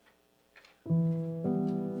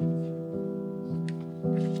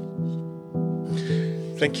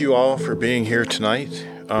Thank you all for being here tonight.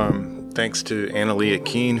 Thanks to Annalia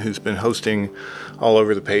Keene, who's been hosting all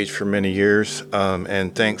over the page for many years.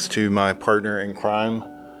 And thanks to my partner in crime,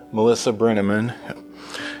 Melissa Brenneman,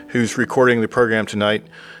 who's recording the program tonight.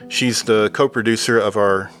 She's the co-producer of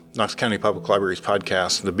our Knox County Public Library's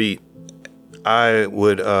podcast, The Beat. I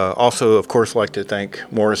would also, of course, like to thank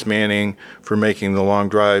Maurice Manning for making the long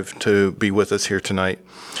drive to be with us here tonight.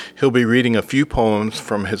 He'll be reading a few poems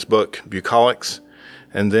from his book, Bucolics,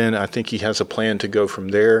 and then I think he has a plan to go from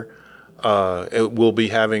there. We'll be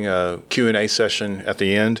having a Q&A session at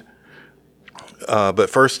the end. But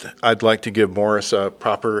first, I'd like to give Maurice a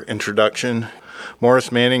proper introduction.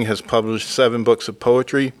 Maurice Manning has published 7 books of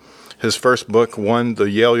poetry. His first book won the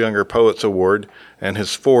Yale Younger Poets Award, and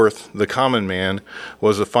his fourth, The Common Man,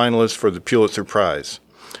 was a finalist for the Pulitzer Prize.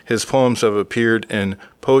 His poems have appeared in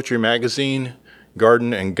Poetry Magazine,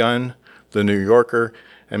 Garden and Gun, The New Yorker,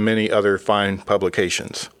 and many other fine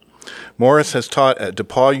publications. Maurice has taught at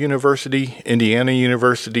DePaul University, Indiana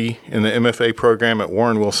University, in the MFA program at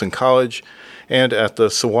Warren Wilson College, and at the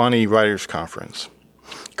Sewanee Writers Conference.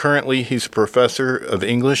 Currently, he's a professor of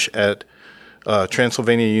English at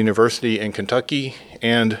Transylvania University in Kentucky,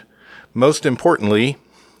 and most importantly,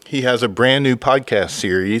 he has a brand new podcast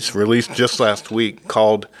series released just last week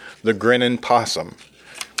called The Grinnin' Possum.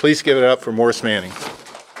 Please give it up for Maurice Manning.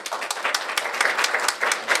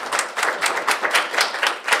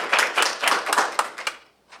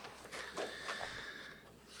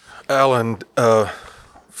 Alan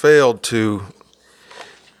failed to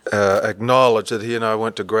acknowledge that he and I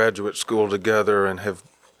went to graduate school together and have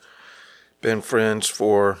been friends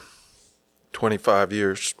for 25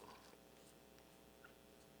 years.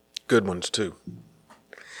 Good ones, too.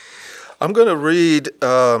 I'm going to read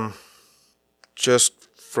just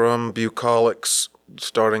from Bucolics,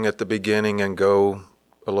 starting at the beginning and go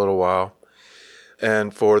a little while.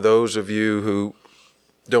 And for those of you who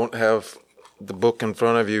don't have the book in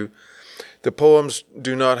front of you, the poems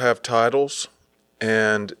do not have titles,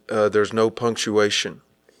 and there's no punctuation.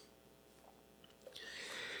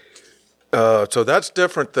 So that's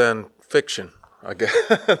different than fiction, I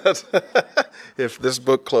guess. If this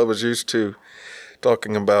book club is used to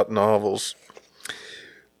talking about novels.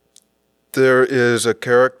 There is a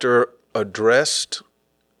character addressed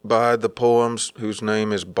by the poems whose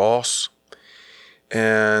name is Boss,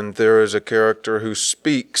 and there is a character who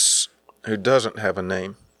speaks who doesn't have a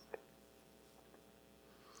name.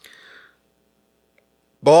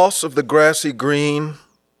 Boss of the grassy green,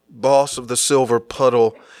 boss of the silver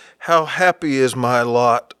puddle, how happy is my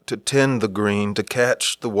lot to tend the green, to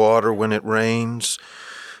catch the water when it rains,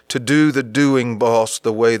 to do the doing, boss,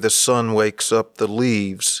 the way the sun wakes up the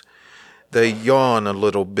leaves. They yawn a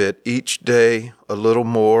little bit, each day a little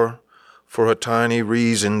more, for a tiny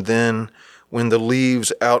reason. Then, when the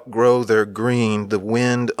leaves outgrow their green, the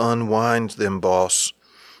wind unwinds them, boss.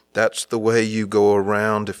 That's the way you go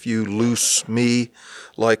around if you loose me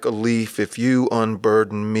like a leaf, if you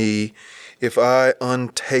unburden me. If I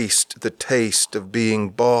untaste the taste of being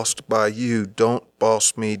bossed by you, don't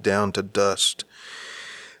boss me down to dust.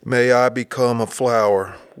 May I become a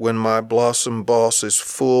flower when my blossom boss is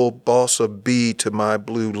full, boss a bee to my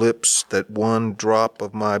blue lips, that one drop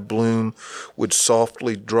of my bloom would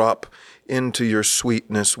softly drop into your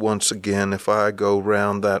sweetness once again. If I go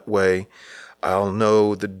round that way, I'll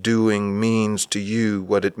know the doing means to you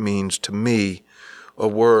what it means to me, a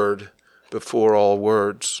word before all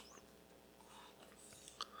words.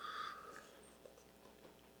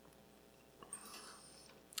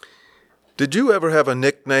 Did you ever have a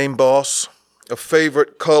nickname, boss? A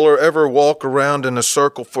favorite color? Ever walk around in a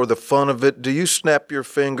circle for the fun of it? Do you snap your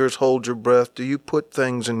fingers, hold your breath? Do you put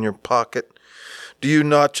things in your pocket? Do you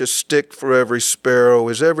notch a stick for every sparrow?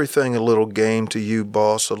 Is everything a little game to you,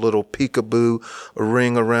 boss? A little peekaboo, a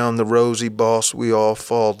ring around the rosy, boss? We all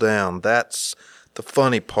fall down. That's the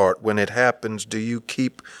funny part. When it happens, do you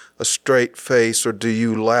keep a straight face or do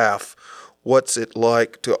you laugh? What's it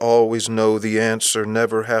like to always know the answer,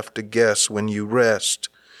 never have to guess when you rest?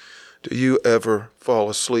 Do you ever fall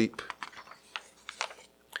asleep?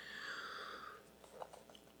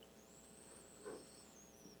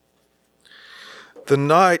 The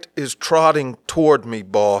night is trotting toward me,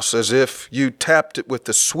 boss, as if you tapped it with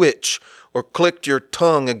a switch or clicked your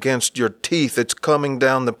tongue against your teeth. It's coming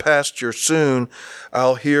down the pasture soon.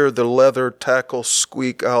 I'll hear the leather tackle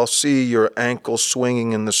squeak. I'll see your ankle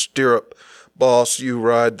swinging in the stirrup. Boss, you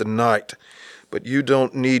ride the night, but you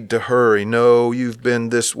don't need to hurry. No, you've been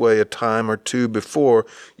this way a time or two before.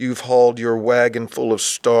 You've hauled your wagon full of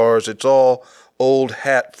stars. It's all old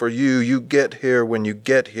hat for you. You get here when you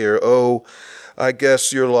get here. Oh, I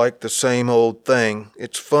guess you're like the same old thing.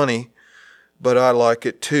 It's funny, but I like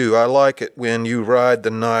it too. I like it when you ride the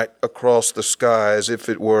night across the sky as if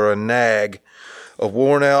it were a nag, a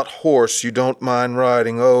worn-out horse you don't mind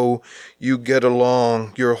riding. Oh, you get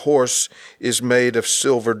along. Your horse is made of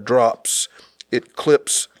silver drops. It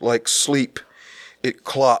clips like sleep. It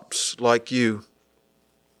clops like you.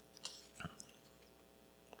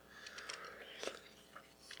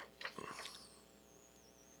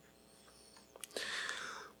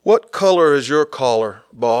 What color is your collar,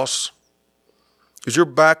 boss? Is your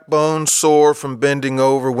backbone sore from bending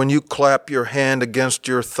over? When you clap your hand against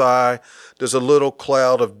your thigh, does a little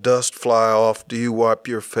cloud of dust fly off? Do you wipe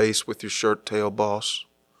your face with your shirt tail, boss?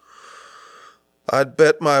 I'd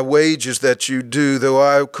bet my wages that you do, though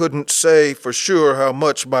I couldn't say for sure how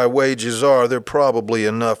much my wages are. They're probably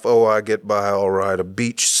enough. Oh, I get by all right. A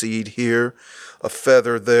beech seed here, a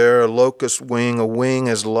feather there, a locust wing, a wing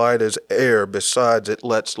as light as air. Besides, it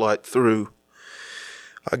lets light through.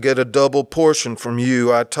 I get a double portion from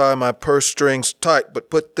you. I tie my purse strings tight, but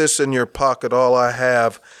put this in your pocket, all I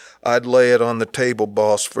have. I'd lay it on the table,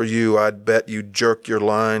 boss, for you. I'd bet you jerk your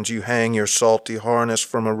lines. You hang your salty harness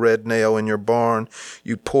from a red nail in your barn.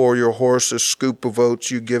 You pour your horse a scoop of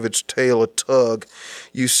oats. You give its tail a tug.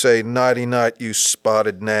 You say, nighty-night, you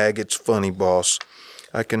spotted nag. It's funny, boss.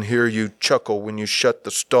 I can hear you chuckle when you shut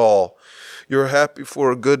the stall. You're happy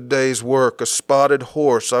for a good day's work. A spotted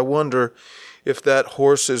horse. I wonder if that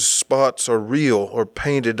horse's spots are real or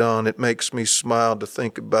painted on. It makes me smile to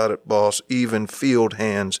think about it, boss. Even field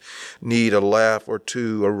hands need a laugh or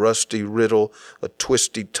two, a rusty riddle, a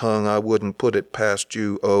twisty tongue. I wouldn't put it past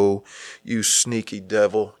you. Oh, you sneaky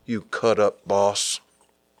devil, you cut up boss.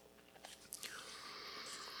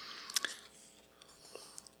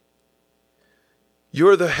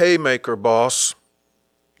 You're the haymaker, boss.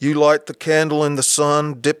 You light the candle in the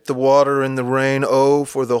sun, dip the water in the rain. Oh,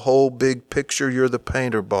 for the whole big picture, you're the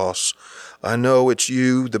painter, boss. I know it's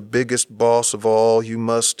you, the biggest boss of all. You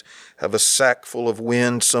must have a sack full of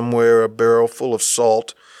wind somewhere, a barrel full of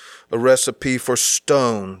salt, a recipe for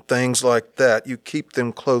stone, things like that. You keep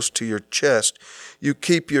them close to your chest. You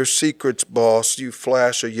keep your secrets, boss. You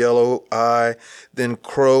flash a yellow eye, then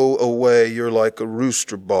crow away. You're like a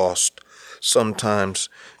rooster, boss. Sometimes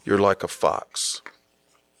you're like a fox.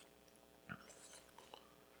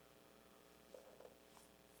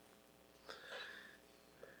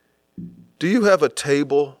 Do you have a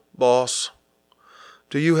table, boss?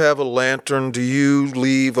 Do you have a lantern? Do you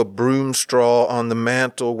leave a broom straw on the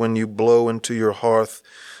mantel when you blow into your hearth?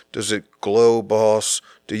 Does it glow, boss?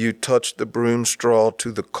 Do you touch the broom straw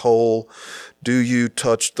to the coal? Do you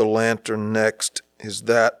touch the lantern next? Is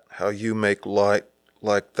that how you make light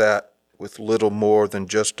like that with little more than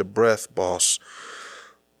just a breath, boss?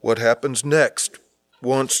 What happens next?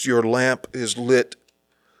 Once your lamp is lit,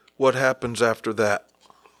 what happens after that?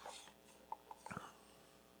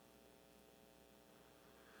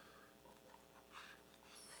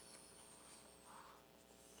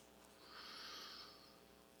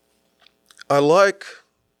 I like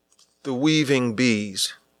the weaving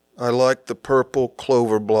bees. I like the purple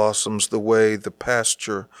clover blossoms, the way the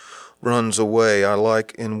pasture runs away. I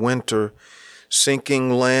like in winter sinking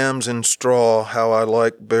lambs in straw, how I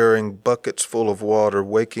like bearing buckets full of water,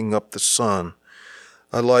 waking up the sun.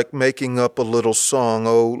 I like making up a little song.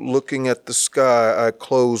 Oh, looking at the sky, I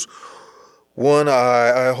close one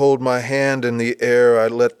eye. I hold my hand in the air. I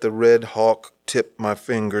let the red hawk tip my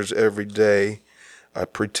fingers every day. I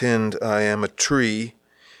pretend I am a tree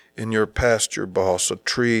in your pasture, boss, a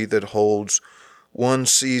tree that holds one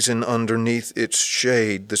season underneath its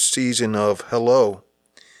shade, the season of hello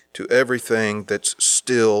to everything that's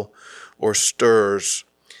still or stirs,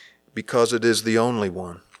 because it is the only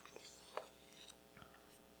one.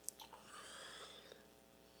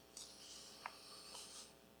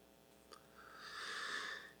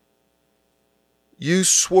 You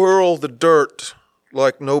swirl the dirt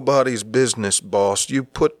like nobody's business, boss. You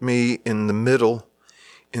put me in the middle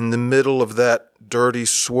of that dirty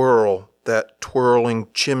swirl, that twirling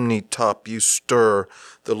chimney top. You stir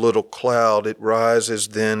the little cloud. It rises,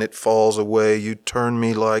 then it falls away. You turn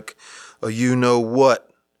me like a you-know-what,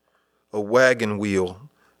 a wagon wheel.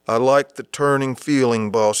 I like the turning feeling,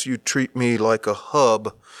 boss. You treat me like a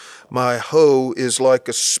hub. My hoe is like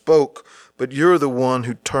a spoke, but you're the one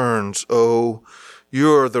who turns. Oh,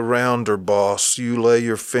 you're the rounder, boss. You lay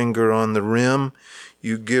your finger on the rim.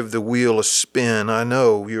 You give the wheel a spin. I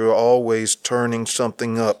know you're always turning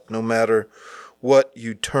something up. No matter what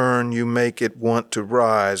you turn, you make it want to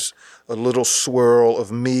rise. A little swirl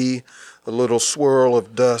of me, a little swirl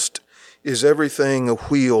of dust. Is everything a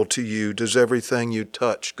wheel to you? Does everything you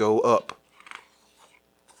touch go up?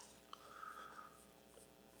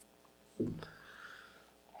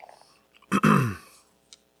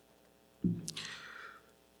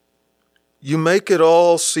 You make it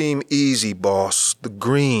all seem easy, boss. The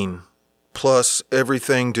green, plus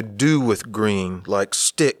everything to do with green, like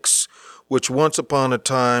sticks, which once upon a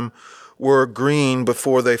time were green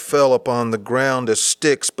before they fell upon the ground as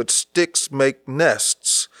sticks, but sticks make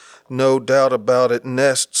nests. No doubt about it,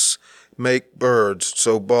 nests make birds.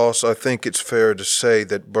 So, boss, I think it's fair to say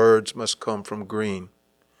that birds must come from green.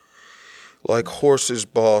 Like horses,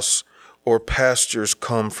 boss, or pastures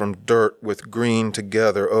come from dirt with green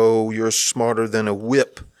together. Oh, you're smarter than a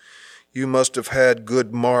whip. You must have had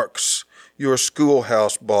good marks. You're a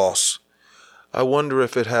schoolhouse boss. I wonder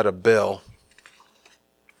if it had a bell.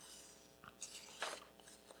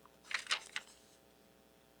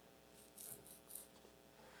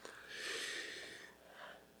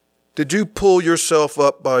 Did you pull yourself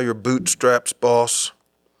up by your bootstraps, boss?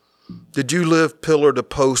 Did you live pillar to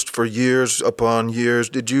post for years upon years?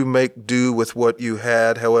 Did you make do with what you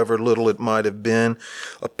had, however little it might have been?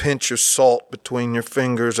 A pinch of salt between your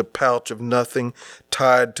fingers, a pouch of nothing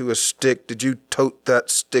tied to a stick. Did you tote that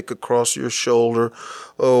stick across your shoulder?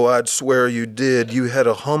 Oh, I'd swear you did. You had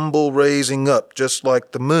a humble raising up, just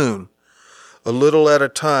like the moon. A little at a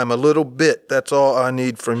time, a little bit, that's all I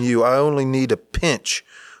need from you. I only need a pinch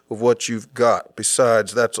of what you've got.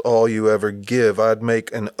 Besides, that's all you ever give. I'd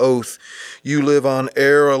make an oath. You live on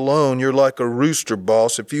air alone. You're like a rooster,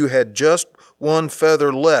 boss. If you had just one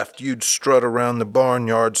feather left, you'd strut around the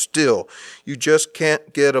barnyard still. You just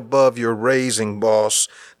can't get above your raising, boss.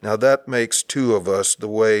 Now that makes two of us, the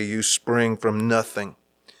way you spring from nothing.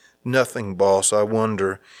 Nothing, boss. I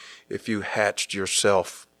wonder if you hatched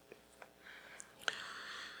yourself.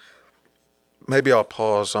 Maybe I'll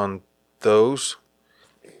pause on those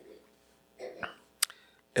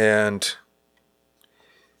and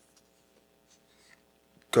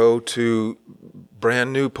go to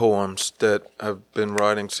brand new poems that I've been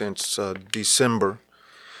writing since December.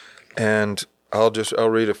 And I'll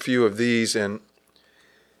read a few of these, and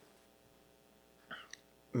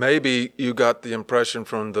maybe you got the impression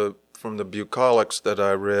from the bucolics that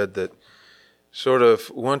I read that sort of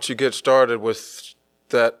once you get started with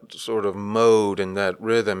that sort of mode and that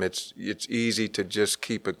rhythm, it's easy to just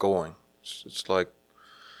keep it going. It's like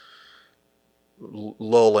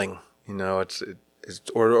lulling, it's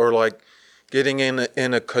or like getting in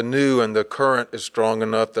a canoe and the current is strong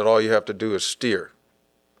enough that all you have to do is steer.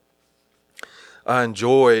 I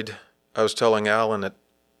was telling Alan that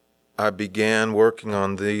I began working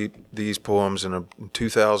on these poems in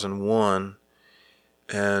 2001,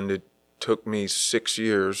 and it took me 6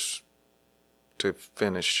 years to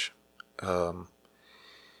finish. Of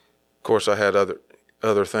course, I had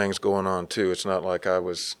other things going on too. It's not like I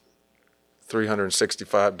was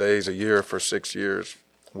 365 days a year for 6 years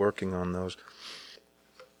working on those.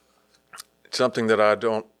 It's something that I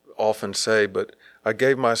don't often say, but I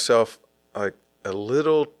gave myself like a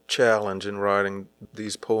little challenge in writing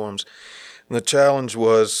these poems. And the challenge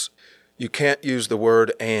was you can't use the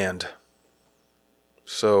word and.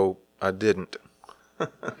 So I didn't.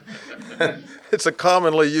 It's a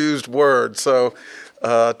commonly used word, so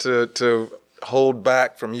to hold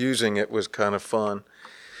back from using it was kind of fun.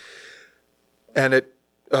 And it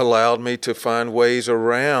allowed me to find ways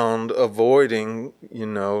around avoiding,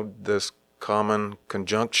 this common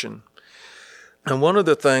conjunction. And one of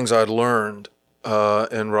the things I learned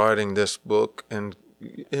in writing this book, and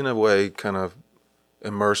in a way kind of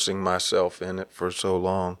immersing myself in it for so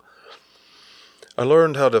long, I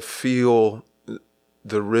learned how to feel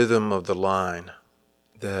the rhythm of the line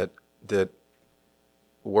that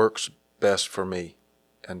works best for me.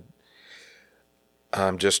 And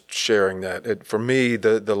I'm just sharing that. For me,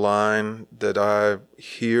 the line that I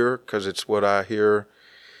hear, because it's what I hear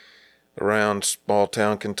around small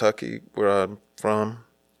town Kentucky, where I'm from,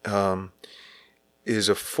 is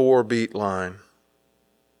a 4-beat line,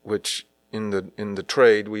 which in the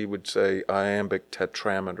trade we would say iambic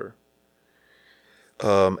tetrameter.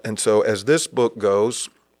 And so as this book goes,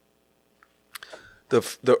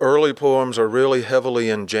 the early poems are really heavily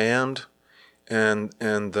enjambed, and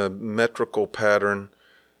the metrical pattern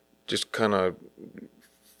just kind of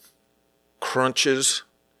crunches.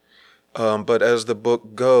 But as the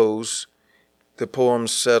book goes, the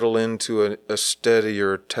poems settle into a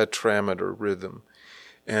steadier tetrameter rhythm.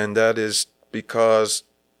 And that is because,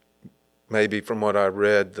 maybe from what I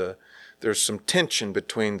read, there's some tension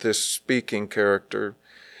between this speaking character,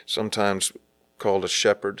 sometimes called a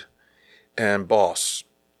shepherd, and boss.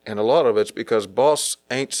 And a lot of it's because boss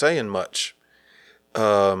ain't saying much.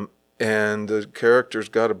 And the character's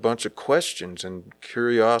got a bunch of questions and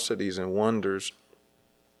curiosities and wonders.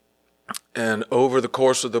 And over the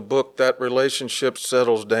course of the book, that relationship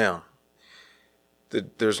settles down.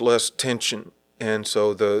 There's less tension, and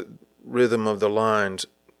so the rhythm of the lines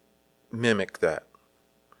mimic that.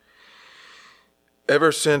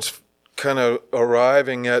 Ever since kind of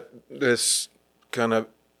arriving at this kind of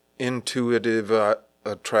intuitive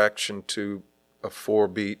attraction to a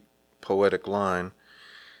 4-beat poetic line,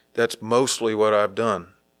 that's mostly what I've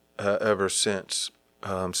done ever since.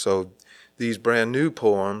 So these brand new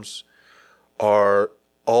poems are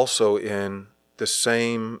also in the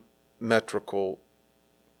same metrical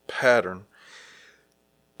pattern,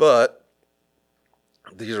 but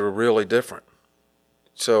these are really different.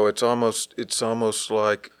 So it's almost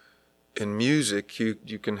like in music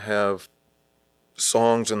you can have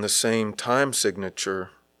songs in the same time signature,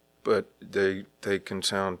 but they can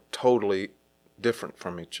sound totally different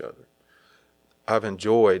from each other. I've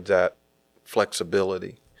enjoyed that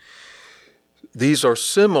flexibility. These are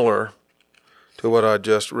similar to what I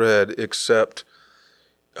just read, except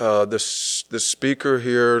the speaker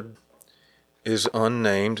here is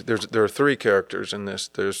unnamed. There are 3 characters in this.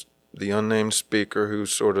 There's the unnamed speaker,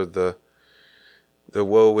 who's sort of the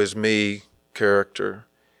woe is me character.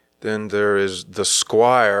 Then there is the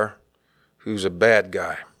squire, who's a bad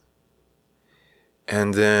guy.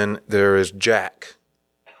 And then there is Jack,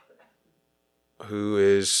 who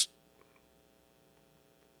is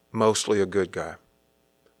mostly a good guy.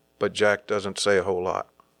 But Jack doesn't say a whole lot.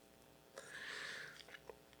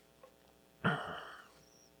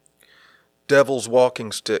 Devil's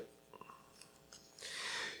walking stick.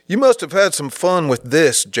 You must have had some fun with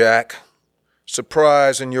this, Jack.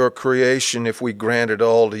 Surprise in your creation if we grant it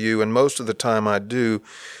all to you, and most of the time I do,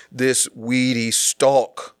 this weedy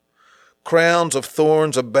stalk. Crowns of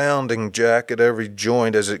thorns abounding, Jack, at every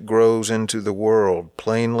joint as it grows into the world,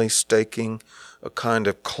 plainly staking a kind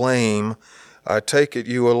of claim I take it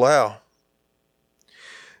you allow.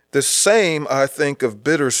 The same I think of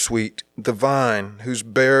bittersweet, the vine, whose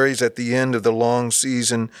berries at the end of the long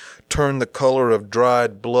season turn the color of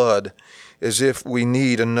dried blood, as if we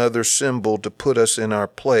need another symbol to put us in our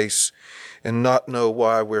place and not know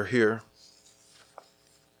why we're here.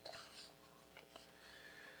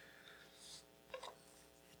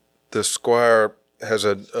 The squire has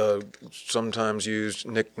a sometimes used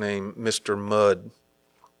nickname, Mr. Mud.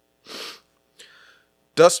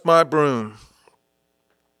 Dust my broom.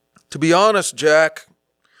 To be honest, Jack,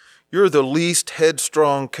 you're the least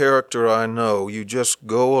headstrong character I know. You just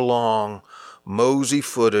go along,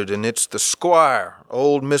 mosey-footed, and it's the squire,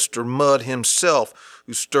 old Mr. Mud himself,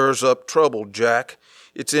 who stirs up trouble, Jack.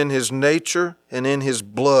 It's in his nature and in his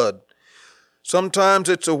blood. Sometimes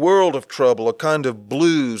it's a world of trouble, a kind of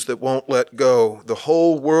blues that won't let go. The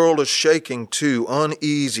whole world is shaking, too,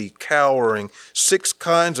 uneasy, cowering, 6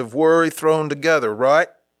 kinds of worry thrown together, right?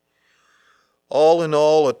 All in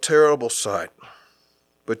all, a terrible sight.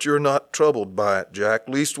 But you're not troubled by it, Jack.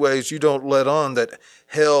 Leastways, you don't let on that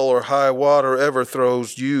hell or high water ever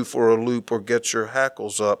throws you for a loop or gets your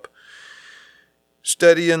hackles up.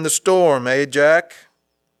 Steady in the storm, eh, Jack?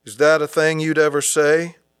 Is that a thing you'd ever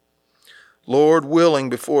say? Lord willing,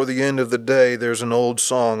 before the end of the day, there's an old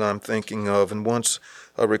song I'm thinking of, and once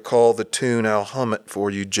I recall the tune, I'll hum it for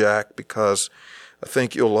you, Jack, because I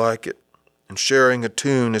think you'll like it. And sharing a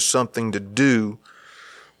tune is something to do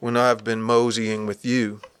when I've been moseying with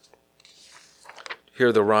you.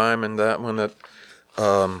 Hear the rhyme in that one? That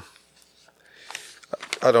I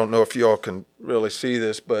don't know if y'all can really see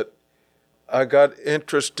this, but I got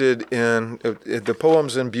interested in the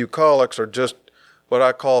poems in bucolics are just what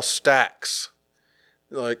I call stacks,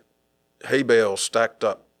 like hay bales stacked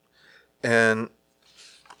up. And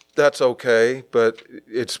that's okay, but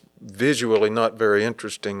it's visually not very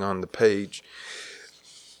interesting on the page.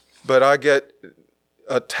 But I get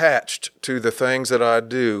attached to the things that I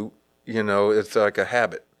do, it's like a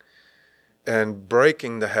habit. And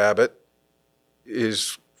breaking the habit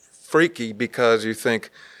is freaky because you think,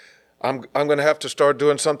 I'm going to have to start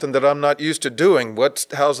doing something that I'm not used to doing.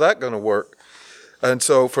 How's that going to work? And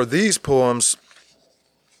so for these poems,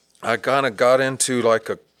 I kind of got into like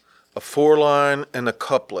a 4-line and a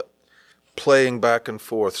couplet, playing back and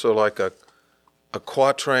forth. So like a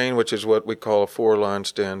quatrain, which is what we call a 4-line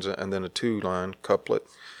stanza, and then a 2-line couplet,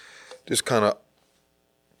 just kind of,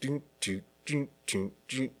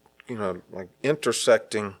 like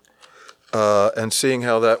intersecting and seeing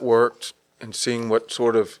how that worked and seeing what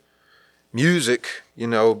sort of music, you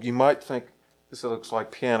might think this looks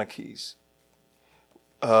like piano keys.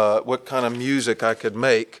 what kind of music I could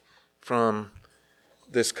make from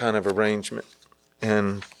this kind of arrangement.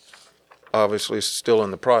 And obviously it's still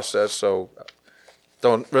in the process, so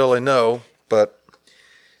don't really know, but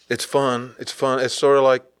it's fun. It's fun. It's sort of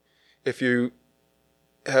like if you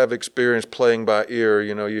have experience playing by ear,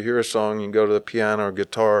 you know, you hear a song, you go to the piano or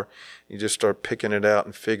guitar, you just start picking it out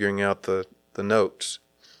and figuring out the notes.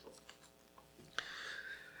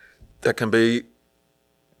 That can be,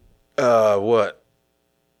 a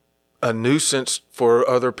nuisance for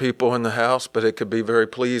other people in the house, but it could be very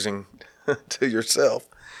pleasing to yourself.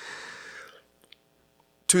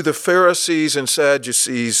 To the Pharisees and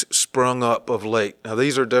Sadducees sprung up of late. Now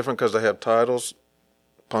these are different because they have titles,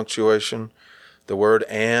 punctuation. The word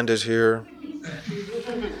 "and" is here.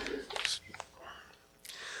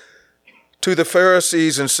 To the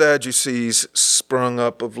Pharisees and Sadducees sprung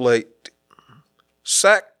up of late.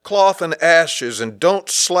 Sackcloth and ashes, and don't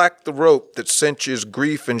slack the rope that cinches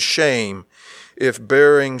grief and shame, if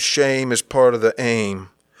bearing shame is part of the aim.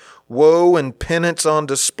 Woe and penance on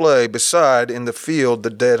display, beside in the field the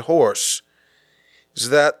dead horse. Is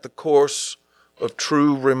that the course of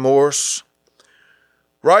true remorse?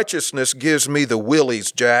 Righteousness gives me the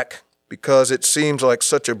willies, Jack, because it seems like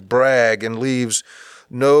such a brag and leaves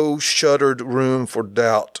no shuttered room for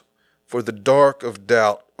doubt, for the dark of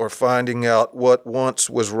doubt, or finding out what once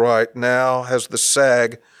was right now has the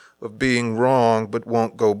sag of being wrong but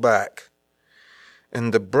won't go back.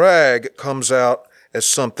 And the brag comes out as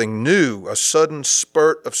something new, a sudden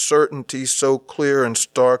spurt of certainty so clear and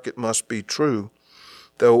stark it must be true,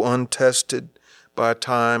 though untested by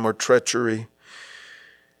time or treachery.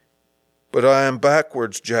 But I am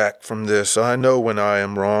backwards, Jack, from this. I know when I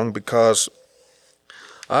am wrong, because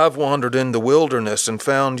I've wandered in the wilderness and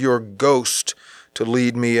found your ghost to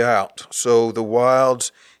lead me out. So the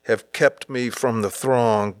wilds have kept me from the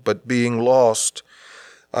throng, but being lost,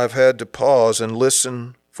 I've had to pause and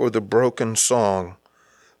listen for the broken song,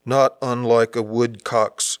 not unlike a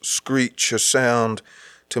woodcock's screech, a sound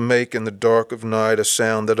to make in the dark of night, a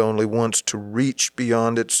sound that only wants to reach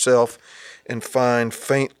beyond itself and find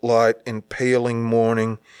faint light in paling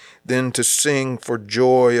morning, then to sing for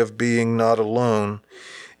joy of being not alone,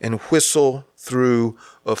 and whistle through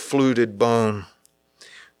a fluted bone.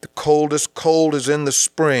 The coldest cold is in the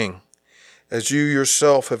spring, as you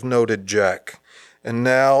yourself have noted, Jack, and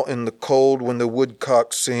now in the cold when the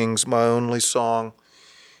woodcock sings, my only song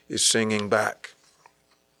is singing back.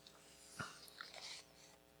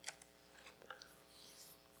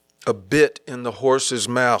 A bit in the horse's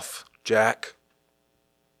mouth, Jack.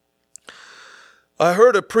 I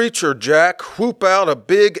heard a preacher, Jack, whoop out a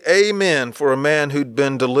big amen for a man who'd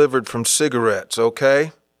been delivered from cigarettes,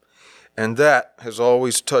 okay? And that has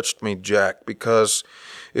always touched me, Jack, because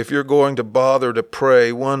if you're going to bother to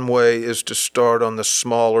pray, one way is to start on the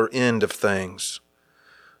smaller end of things.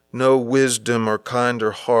 No wisdom or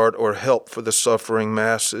kinder heart or help for the suffering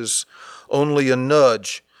masses, only a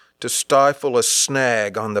nudge to stifle a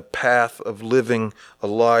snag on the path of living a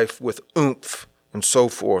life with oomph and so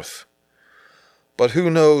forth. But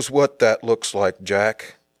who knows what that looks like,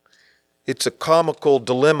 Jack? It's a comical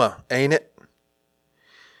dilemma, ain't it?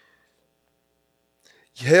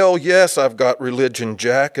 Hell yes, I've got religion,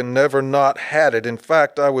 Jack, and never not had it. In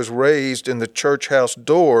fact, I was raised in the church house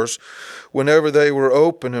doors whenever they were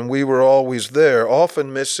open, and we were always there,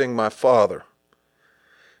 often missing my father.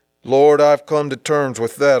 Lord, I've come to terms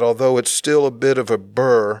with that, although it's still a bit of a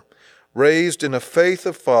burr. Raised in a faith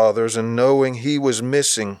of fathers and knowing he was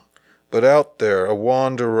missing, but out there, a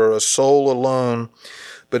wanderer, a soul alone,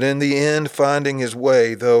 but in the end finding his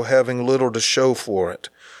way, though having little to show for it,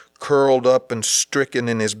 curled up and stricken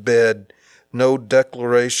in his bed, no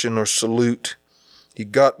declaration or salute. He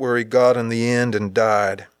got where he got in the end and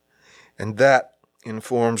died. And that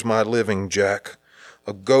informs my living, Jack,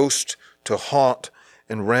 a ghost to haunt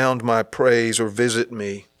and round my praise or visit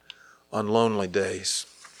me on lonely days.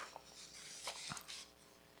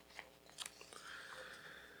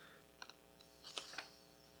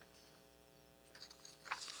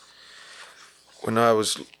 When I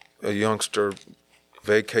was a youngster,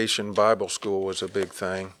 vacation Bible school was a big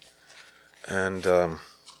thing. And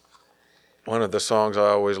one of the songs I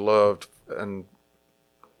always loved, and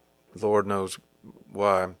Lord knows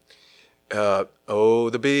why, oh,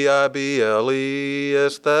 the Bible,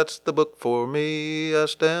 yes, that's the book for me. I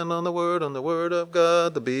stand on the word of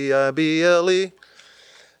God, the Bible.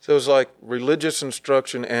 So it was like religious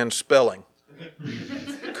instruction and spelling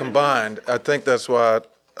combined. I think that's why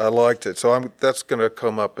I liked it. So that's going to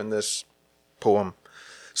come up in this poem.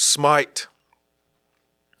 Smite.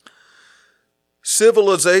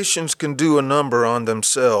 Civilizations can do a number on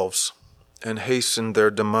themselves. and hasten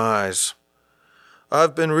their demise.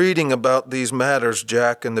 I've been reading about these matters,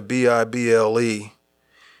 Jack, in the Bible.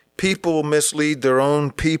 People mislead their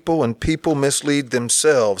own people, and people mislead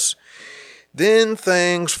themselves. Then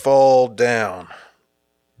things fall down.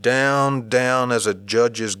 Down, down as a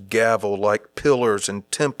judge's gavel, like pillars and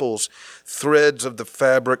temples. Threads of the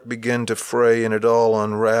fabric begin to fray, and it all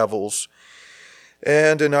unravels.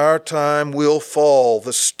 And in our time will fall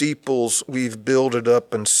the steeples we've builded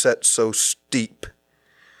up and set so steep.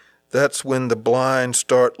 That's when the blind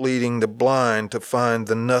start leading the blind to find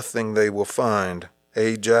the nothing they will find.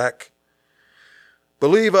 Eh, Jack?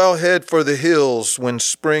 Believe I'll head for the hills when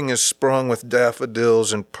spring is sprung with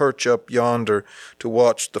daffodils and perch up yonder to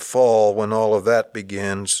watch the fall when all of that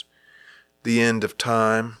begins. The end of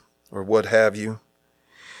time, or what have you.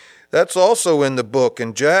 That's also in the book,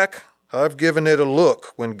 and Jack, I've given it a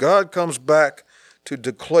look. When God comes back to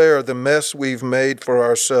declare the mess we've made for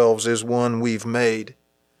ourselves is one we've made,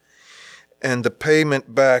 and the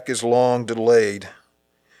payment back is long delayed.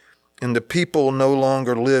 And the people no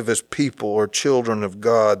longer live as people or children of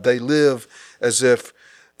God. They live as if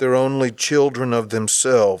they're only children of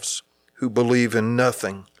themselves who believe in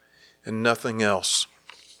nothing and nothing else.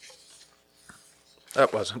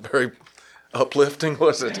 That wasn't very uplifting,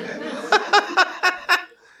 was it?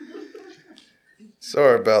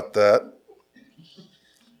 Sorry about that.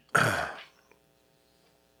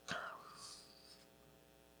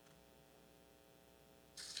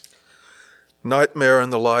 Nightmare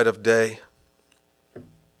in the light of day.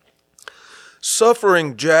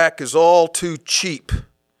 Suffering, Jack, is all too cheap.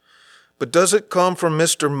 But does it come from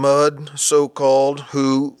Mr. Mudd, so-called,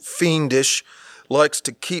 who, fiendish, likes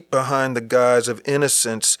to keep behind the guise of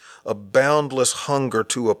innocence a boundless hunger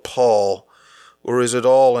to appall? Or is it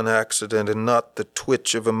all an accident and not the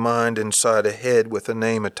twitch of a mind inside a head with a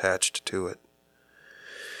name attached to it?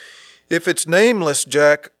 If it's nameless,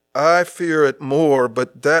 Jack, I fear it more,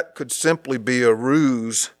 but that could simply be a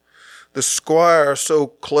ruse. The squire so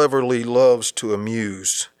cleverly loves to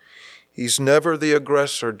amuse. He's never the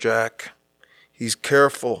aggressor, Jack. He's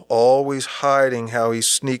careful, always hiding how he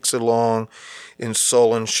sneaks along in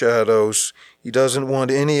sullen shadows. He doesn't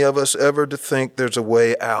want any of us ever to think there's a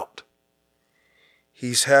way out.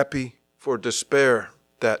 He's happy for despair,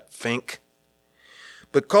 that fink.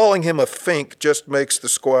 But calling him a fink just makes the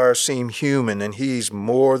squire seem human, and he's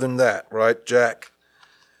more than that, right, Jack?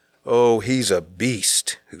 Oh, he's a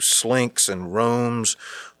beast who slinks and roams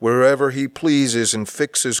wherever he pleases and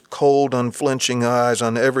fixes cold, unflinching eyes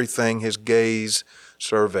on everything his gaze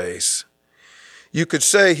surveys. You could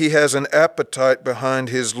say he has an appetite behind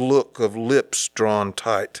his look of lips drawn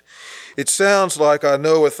tight. It sounds like I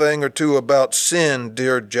know a thing or two about sin,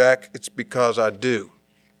 dear Jack. It's because I do.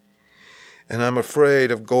 And I'm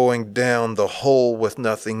afraid of going down the hole with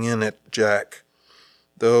nothing in it, Jack,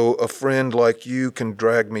 though a friend like you can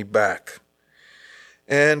drag me back.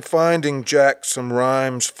 And finding, Jack, some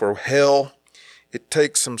rhymes for hell, it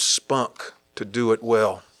takes some spunk to do it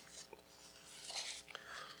well.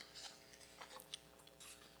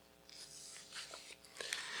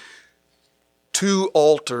 Two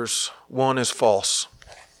altars, one is false.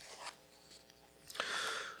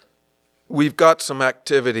 We've got some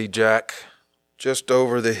activity, Jack, just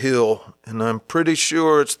over the hill, and I'm pretty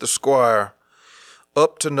sure it's the squire.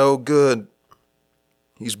 Up to no good.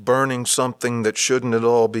 He's burning something that shouldn't at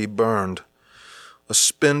all be burned. A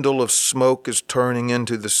spindle of smoke is turning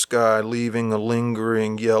into the sky, leaving a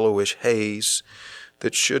lingering yellowish haze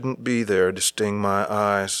that shouldn't be there to sting my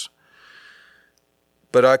eyes.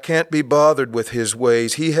 But I can't be bothered with his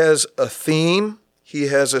ways. He has a theme, he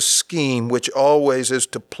has a scheme, which always is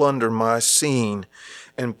to plunder my scene.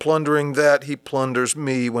 And plundering that, he plunders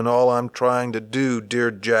me when all I'm trying to do,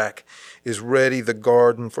 dear Jack, is ready the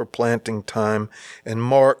garden for planting time and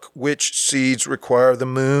mark which seeds require the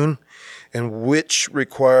moon and which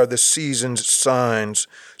require the season's signs,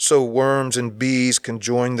 so worms and bees can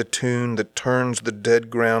join the tune that turns the dead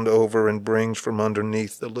ground over and brings from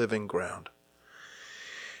underneath the living ground,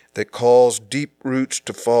 that calls deep roots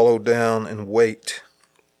to follow down and wait.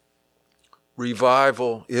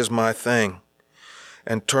 Revival is my thing,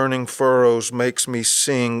 and turning furrows makes me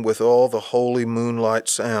sing with all the holy moonlight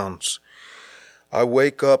sounds. I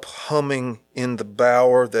wake up humming in the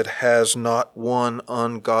bower that has not one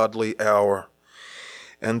ungodly hour,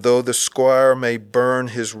 and though the squire may burn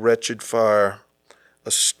his wretched fire,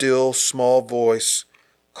 a still small voice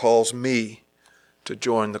calls me to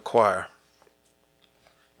join the choir.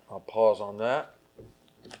 I'll pause on that.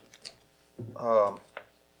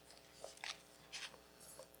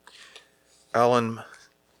 Alan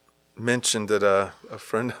mentioned that a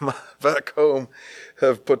friend of mine back home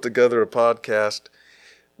have put together a podcast,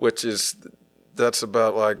 that's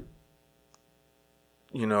about like,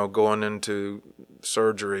 going into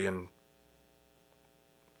surgery and,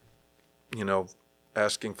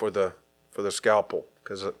 asking for the scalpel,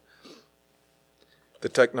 because the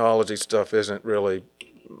technology stuff isn't really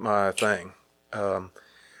my thing.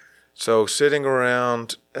 So sitting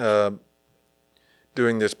around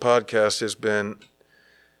doing this podcast has been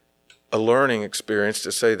a learning experience,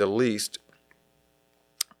 to say the least.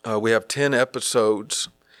 We have 10 episodes,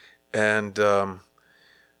 and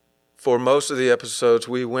for most of the episodes,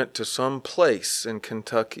 we went to some place in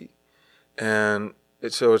Kentucky, and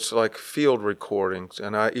it's like field recordings.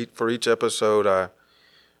 And for each episode, I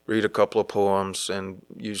read a couple of poems and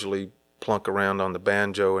usually plunk around on the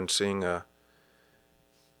banjo and sing an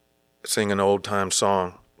old-time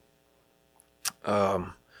song.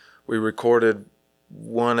 We recorded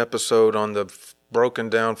one episode on the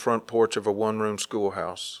broken-down front porch of a one-room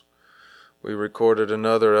schoolhouse. We recorded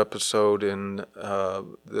another episode in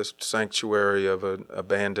this sanctuary of an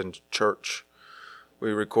abandoned church.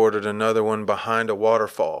 We recorded another one behind a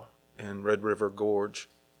waterfall in Red River Gorge.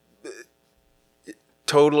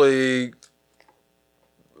 Totally,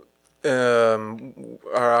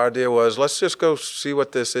 our idea was, let's just go see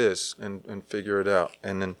what this is and figure it out.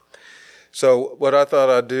 And then, so what I thought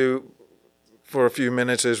I'd do for a few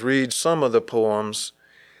minutes is read some of the poems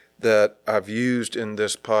that I've used in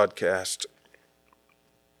this podcast.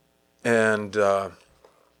 And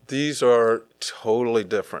these are totally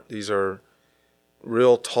different. These are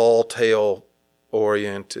real tall tale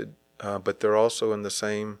oriented, but they're also in the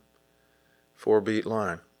same 4-beat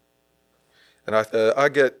line. And I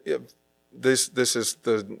get this is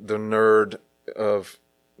the nerd of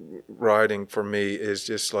writing for me, is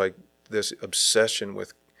just like this obsession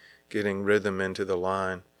with getting rhythm into the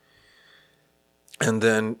line, and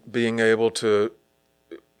then being able to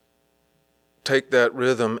take that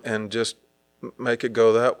rhythm and just make it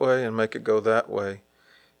go that way and make it go that way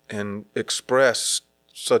and express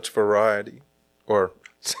such variety, or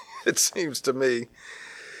it seems to me.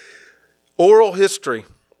 Oral history.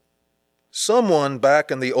 Someone back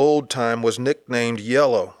in the old time was nicknamed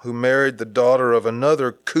Yellow, who married the daughter of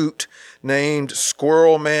another coot named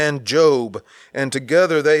Squirrel Man Job, and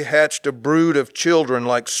together they hatched a brood of children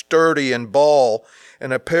like Sturdy and Ball,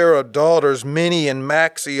 and a pair of daughters, Minnie and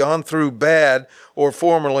Maxie, on through Bad, or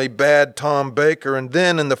formerly Bad Tom Baker. And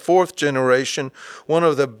then in the 4th generation, one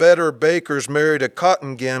of the better bakers married a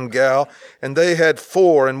cotton gin gal, and they had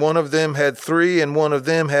 4, and one of them had 3, and one of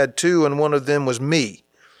them had 2, and one of them was me.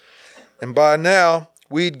 And by now,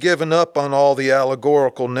 we'd given up on all the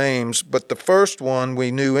allegorical names, but the first one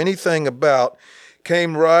we knew anything about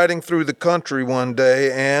came riding through the country one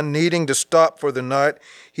day, and, needing to stop for the night,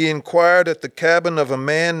 he inquired at the cabin of a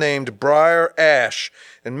man named Briar Ash,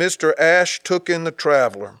 and Mr. Ash took in the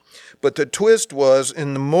traveler. But the twist was,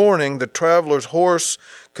 in the morning, the traveler's horse,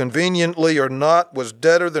 conveniently or not, was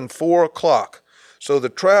deader than 4 o'clock. So the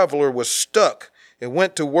traveler was stuck and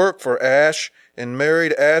went to work for Ash, and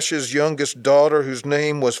married Ash's youngest daughter, whose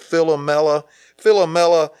name was Philomela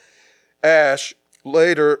Ash,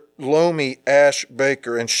 later Loamy Ash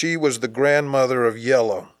Baker, and she was the grandmother of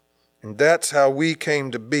Yellow. And that's how we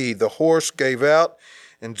came to be. The horse gave out,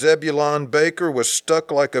 and Zebulon Baker was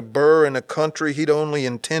stuck like a burr in a country he'd only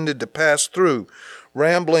intended to pass through,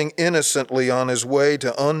 rambling innocently on his way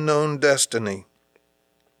to unknown destiny.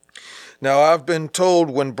 Now I've been told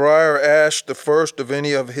when Briar Ash, the first of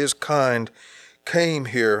any of his kind, came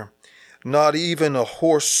here, not even a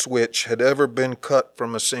horse switch had ever been cut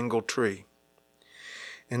from a single tree.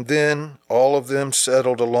 And then all of them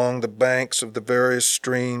settled along the banks of the various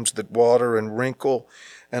streams that water and wrinkle,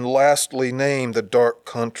 and lastly name the dark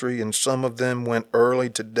country, and some of them went early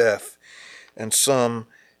to death, and some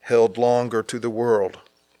held longer to the world.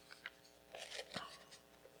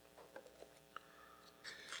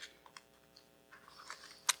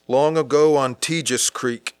 Long ago on Tejas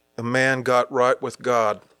Creek, a man got right with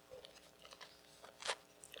God.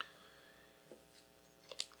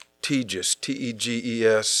 Tejas,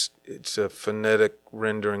 T-E-G-E-S, it's a phonetic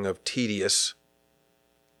rendering of tedious.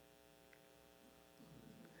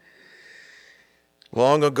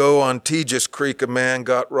 Long ago on Tejas Creek, a man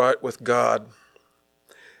got right with God.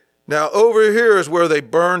 Now over here is where they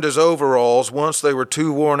burned his overalls once they were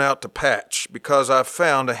too worn out to patch, because I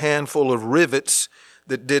found a handful of rivets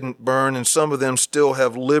that didn't burn, and some of them still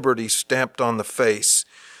have Liberty stamped on the face.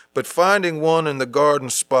 But finding one in the garden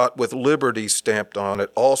spot with Liberty stamped on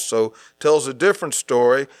it also tells a different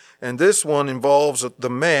story, and this one involves the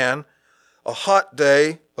man, a hot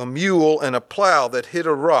day, a mule, and a plow that hit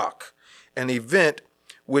a rock. an event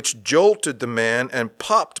which jolted the man and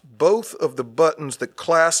popped both of the buttons that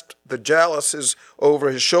clasped the jalousies over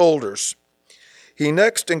his shoulders. He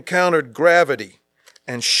next encountered gravity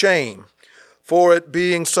and shame, for it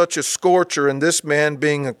being such a scorcher, and this man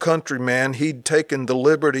being a countryman, he'd taken the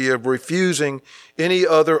liberty of refusing any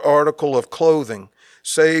other article of clothing,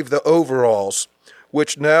 save the overalls,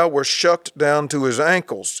 which now were shucked down to his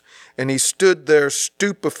ankles, and he stood there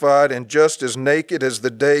stupefied and just as naked as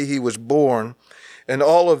the day he was born. And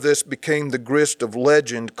all of this became the grist of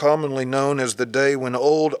legend, commonly known as the day when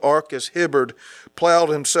old Arcus Hibbard plowed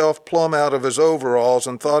himself plumb out of his overalls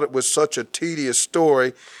and thought it was such a tedious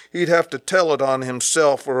story he'd have to tell it on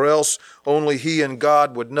himself, or else only he and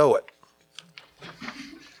God would know it.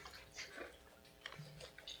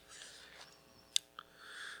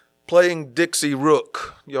 Playing Dixie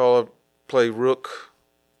Rook. Y'all play Rook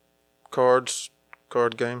card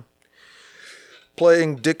game?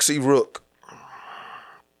 Playing Dixie Rook.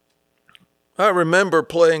 I remember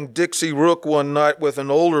playing Dixie Rook one night with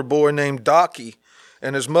an older boy named Docky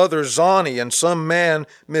and his mother Zonnie and some man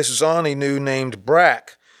Miss Zonnie knew named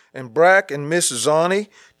Brack. And Brack and Miss Zonnie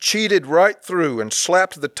cheated right through and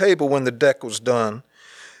slapped the table when the deck was done.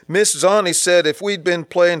 Miss Zonnie said if we'd been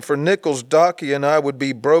playing for nickels, Docky and I would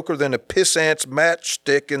be broker than a pissant's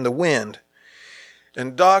matchstick in the wind.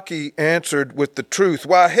 And Docky answered with the truth,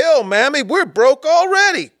 "Why, hell, Mammy, we're broke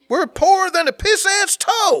already. We're poorer than a pissant's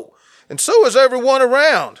toe. And so is everyone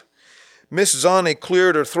around." Miss Zonnie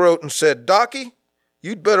cleared her throat and said, "Docky,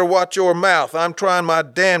 you'd better watch your mouth. I'm trying my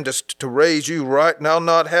damnedest to raise you right, and I'll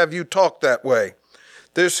not have you talk that way.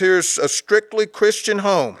 This here's a strictly Christian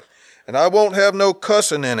home, and I won't have no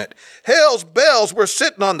cussing in it." "Hell's bells, we're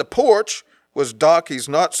sitting on the porch," was Docky's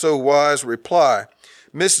not-so-wise reply.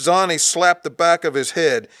 Miss Zonnie slapped the back of his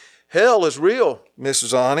head. "Hell is real, Miss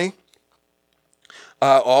Zonnie,"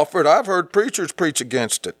 I offered. "I've heard preachers preach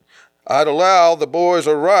against it." "I'd allow the boys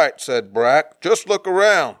are right," said Brack. "Just look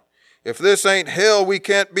around. If this ain't hell, we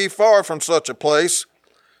can't be far from such a place."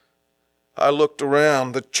 I looked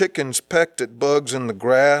around. The chickens pecked at bugs in the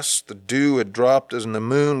grass. The dew had dropped and the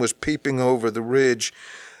moon was peeping over the ridge.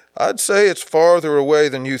 "I'd say it's farther away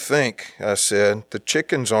than you think," I said. "The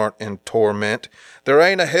chickens aren't in torment." "There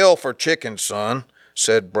ain't a hell for chickens, son,"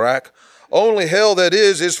 said Brack. "Only hell that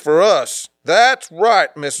is for us." "That's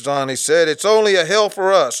right," Miss Zonnie said. "It's only a hell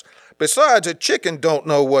for us. Besides, a chicken don't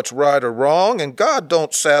know what's right or wrong, and God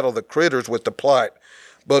don't saddle the critters with the plight.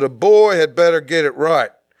 But a boy had better get it right."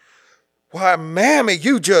 "Why, Mammy,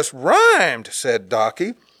 you just rhymed," said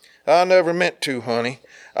Docky. "I never meant to, honey.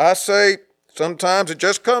 I say, sometimes it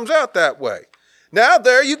just comes out that way." "Now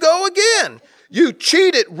there you go again. You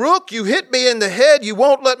cheated, Rook. You hit me in the head. You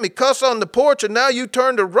won't let me cuss on the porch, and now you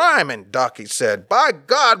turn to rhyming," Docky said. "By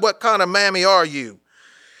God, what kind of mammy are you?"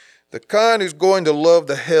 "The kind who's going to love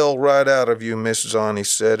the hell right out of you," Miss Zonnie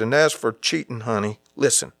said. "And as for cheating, honey,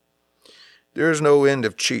 listen. There's no end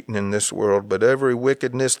of cheating in this world, but every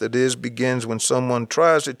wickedness that is begins when someone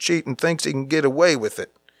tries to cheat and thinks he can get away with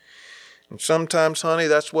it. And sometimes, honey,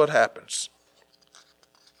 that's what happens."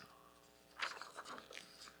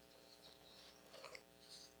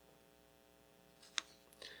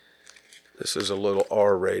 This is a little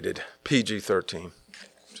R-rated, PG-13.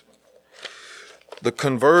 The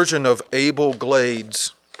conversion of Abel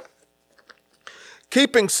Glades.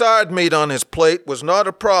 Keeping side meat on his plate was not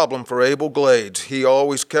a problem for Abel Glades. He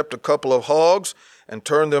always kept a couple of hogs and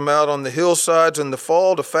turned them out on the hillsides in the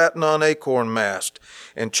fall to fatten on acorn mast.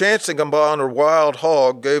 And chancing upon a wild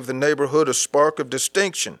hog gave the neighborhood a spark of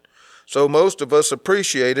distinction. So most of us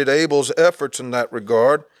appreciated Abel's efforts in that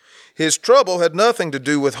regard. His trouble had nothing to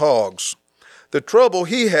do with hogs. The trouble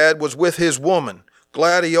he had was with his woman,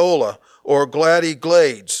 Gladiola, or Gladdy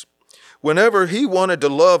Glades. Whenever he wanted to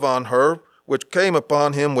love on her, which came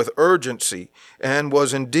upon him with urgency, and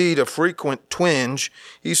was indeed a frequent twinge,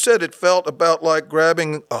 he said it felt about like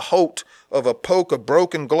grabbing a holt of a poke of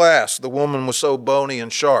broken glass, the woman was so bony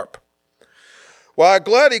and sharp. "Why,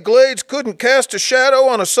 Gladdy Glades couldn't cast a shadow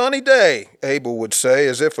on a sunny day," Abel would say,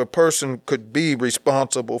 as if a person could be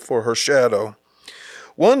responsible for her shadow.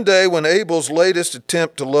 One day when Abel's latest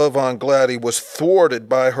attempt to love on Gladdy was thwarted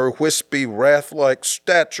by her wispy, wrath-like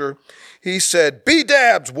stature, he said, "Be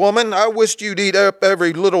dabs, woman, I wished you'd eat up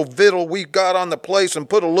every little victual we got on the place and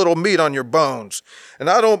put a little meat on your bones. And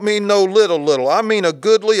I don't mean no little, I mean a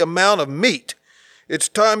goodly amount of meat. It's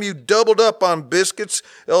time you doubled up on biscuits,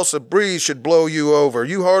 else a breeze should blow you over.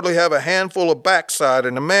 You hardly have a handful of backside,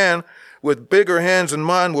 and a man with bigger hands than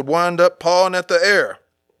mine would wind up pawing at the air."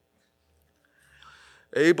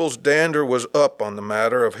 Abel's dander was up on the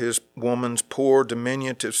matter of his woman's poor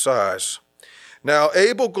diminutive size. Now,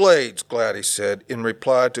 Abel Glades, Gladys said, in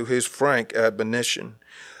reply to his frank admonition,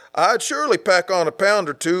 I'd surely pack on a pound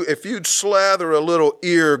or two if you'd slather a little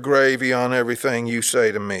ear gravy on everything you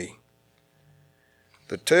say to me.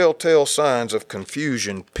 The telltale signs of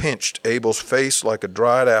confusion pinched Abel's face like a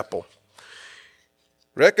dried apple.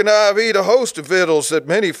 Reckon I've eat a host of victuals that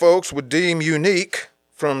many folks would deem unique,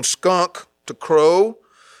 from skunk to crow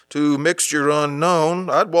to mixture unknown.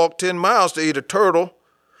 I'd walk 10 miles to eat a turtle,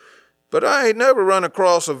 but I ain't never run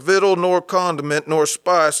across a victual nor condiment nor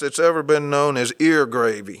spice that's ever been known as ear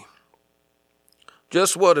gravy.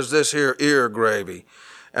 Just what is this here ear gravy,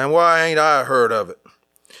 and why ain't I heard of it?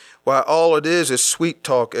 Why, all it is sweet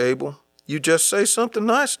talk, Abel. You just say something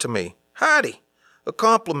nice to me. Heidi, a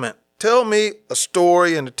compliment. Tell me a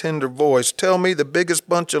story in a tender voice. Tell me the biggest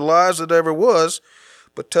bunch of lies that ever was,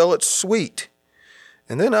 but tell it sweet.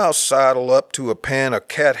 And then I'll sidle up to a pan of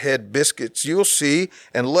cat-head biscuits, you'll see,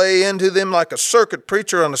 and lay into them like a circuit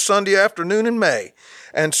preacher on a Sunday afternoon in May.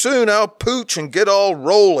 And soon I'll pooch and get all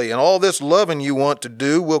rolly, and all this loving you want to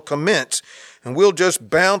do will commence, and we'll just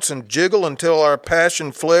bounce and jiggle until our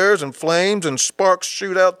passion flares and flames and sparks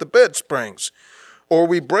shoot out the bed springs. Or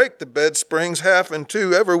we break the bed springs half in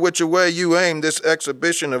two, every which way you aim this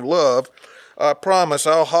exhibition of love. I promise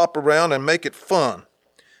I'll hop around and make it fun,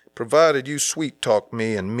 provided you sweet-talk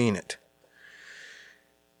me and mean it.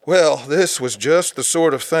 Well, this was just the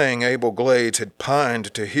sort of thing Abel Glades had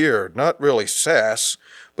pined to hear, not really sass,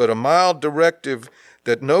 but a mild directive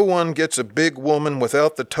that no one gets a big woman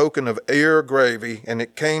without the token of ear gravy, and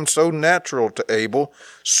it came so natural to Abel,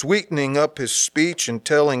 sweetening up his speech and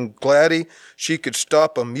telling Gladdy she could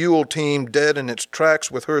stop a mule team dead in its tracks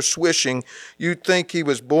with her swishing, you'd think he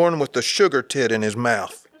was born with the sugar tit in his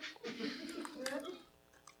mouth.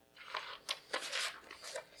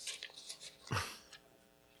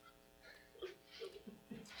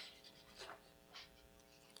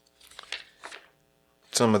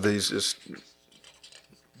 Some of these just,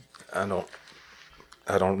 I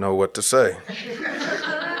don't know what to say.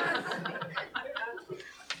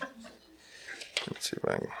 Let's see if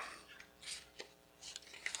I can.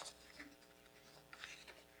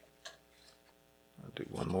 I'll do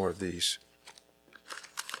one more of these.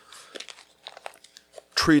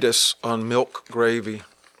 Treatise on milk gravy.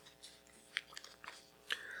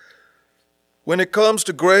 When it comes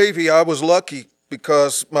to gravy, I was lucky,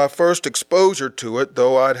 because my first exposure to it,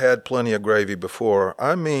 though I'd had plenty of gravy before,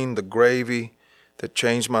 I mean the gravy that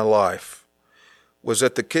changed my life, was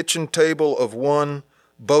at the kitchen table of one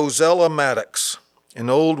Bozella Maddox, an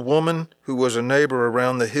old woman who was a neighbor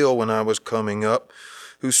around the hill when I was coming up,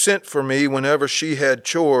 who sent for me whenever she had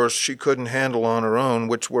chores she couldn't handle on her own,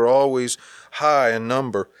 which were always high in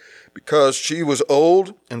number, because she was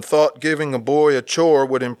old and thought giving a boy a chore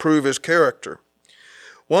would improve his character.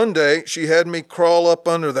 One day, she had me crawl up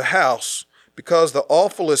under the house because the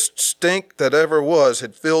awfulest stink that ever was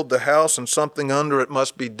had filled the house and something under it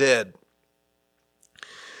must be dead.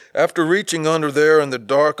 After reaching under there in the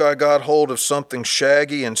dark, I got hold of something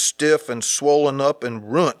shaggy and stiff and swollen up and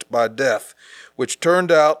ruined by death, which turned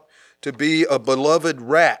out to be a beloved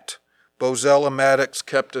rat Bozella Maddox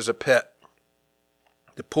kept as a pet.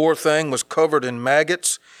 The poor thing was covered in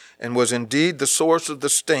maggots and was indeed the source of the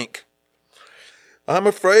stink. I'm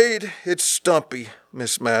afraid it's Stumpy,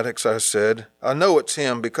 Miss Maddox, I said. I know it's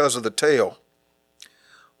him because of the tail.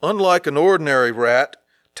 Unlike an ordinary rat,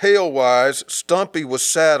 tail-wise, Stumpy was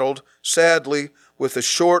saddled, sadly, with a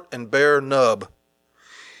short and bare nub.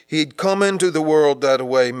 He'd come into the world that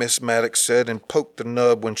way, Miss Maddox said, and poked the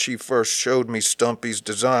nub when she first showed me Stumpy's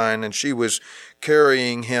design, and she was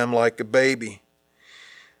carrying him like a baby.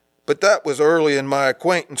 But that was early in my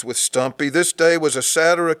acquaintance with Stumpy. This day was a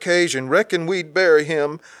sadder occasion. Reckon we'd bury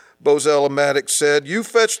him, Bozella Maddox said. You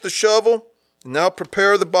fetch the shovel, and now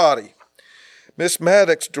prepare the body. Miss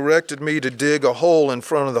Maddox directed me to dig a hole in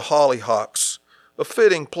front of the hollyhocks, a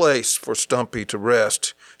fitting place for Stumpy to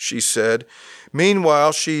rest, she said.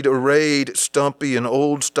 Meanwhile, she'd arrayed Stumpy in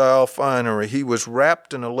old-style finery. He was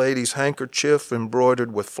wrapped in a lady's handkerchief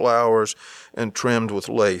embroidered with flowers and trimmed with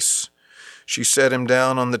lace. She set him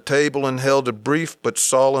down on the table and held a brief but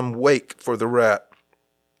solemn wake for the rat.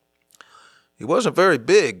 He wasn't very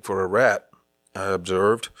big for a rat, I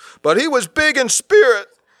observed. But he was big in spirit,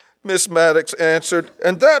 Miss Maddox answered,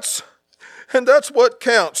 and that's what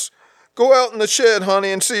counts. Go out in the shed,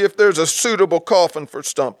 honey, and see if there's a suitable coffin for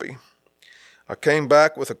Stumpy. I came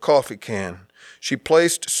back with a coffee can. She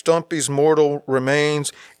placed Stumpy's mortal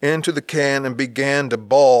remains into the can and began to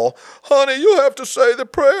bawl, Honey, you have to say the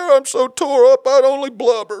prayer. I'm so tore up I'd only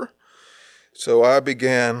blubber. So I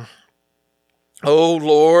began, O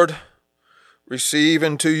Lord, receive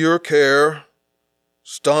into your care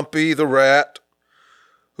Stumpy the rat,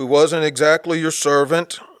 who wasn't exactly your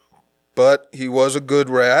servant, but he was a good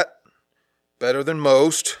rat, better than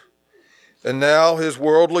most. And now his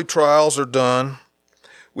worldly trials are done.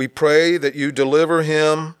 We pray that you deliver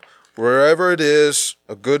him wherever it is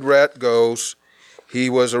a good rat goes. He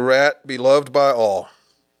was a rat beloved by all.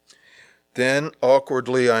 Then,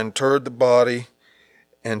 awkwardly, I interred the body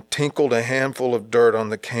and tinkled a handful of dirt on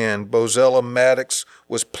the can. Bozella Maddox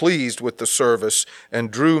was pleased with the service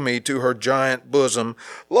and drew me to her giant bosom.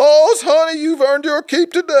 "Laws, honey, you've earned your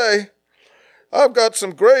keep today. I've got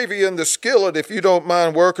some gravy in the skillet if you don't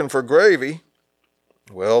mind working for gravy."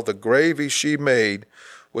 Well, the gravy she made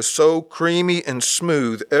was so creamy and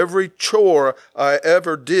smooth, every chore I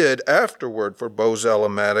ever did afterward for Bozella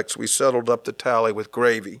Maddox, we settled up the tally with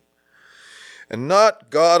gravy. And not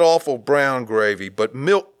god-awful brown gravy, but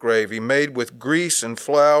milk gravy made with grease and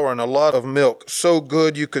flour and a lot of milk, so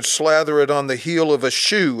good you could slather it on the heel of a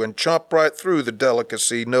shoe and chomp right through the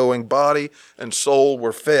delicacy, knowing body and soul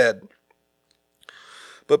were fed.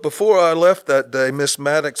 But before I left that day, Miss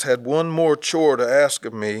Maddox had one more chore to ask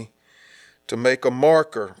of me, to make a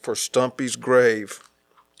marker for Stumpy's grave.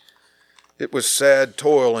 It was sad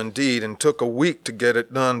toil indeed, and took a week to get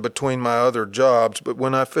it done between my other jobs, but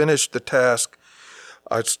when I finished the task,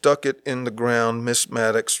 I stuck it in the ground. Miss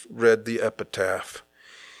Maddox read the epitaph.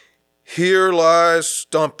 "Here lies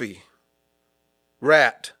Stumpy,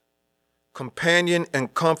 rat, companion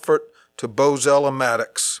and comfort to Bozella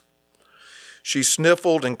Maddox." She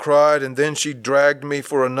sniffled and cried, and then she dragged me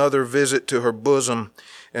for another visit to her bosom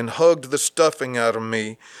and hugged the stuffing out of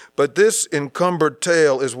me. But this encumbered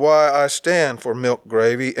tale is why I stand for milk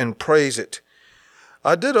gravy and praise it.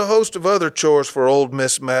 I did a host of other chores for old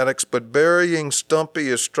Miss Maddox, but burying Stumpy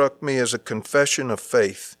has struck me as a confession of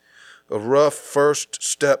faith, a rough first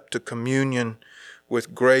step to communion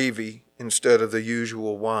with gravy instead of the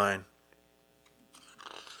usual wine.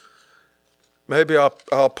 Maybe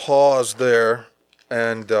I'll pause there,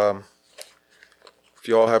 and if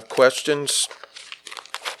you all have questions,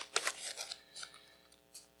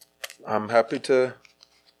 I'm happy to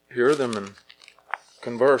hear them and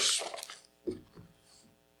converse.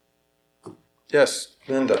 Yes,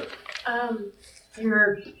 Linda.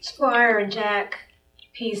 Your Squire and Jack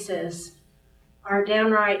pieces are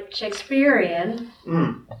downright Shakespearean,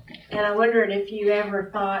 and I wondered if you ever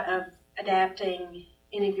thought of adapting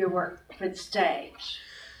any of your work for the stage.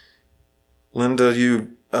 Linda,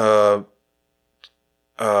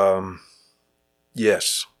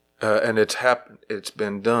 yes, and it's happened. It's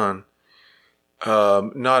been done.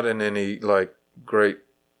 Not in any great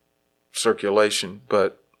circulation,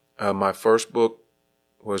 but my first book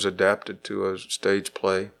was adapted to a stage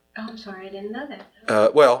play. Oh, I'm sorry, I didn't know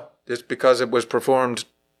that. Well, it's because it was performed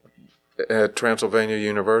at Transylvania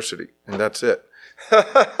University, and that's it.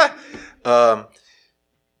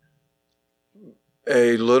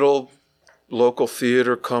 A little local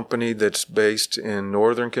theater company that's based in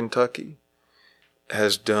northern Kentucky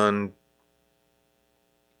has done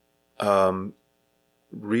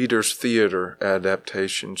readers' theater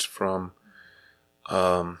adaptations from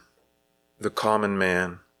The Common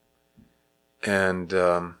Man. And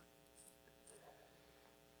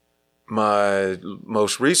my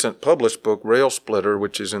most recent published book, Rail Splitter,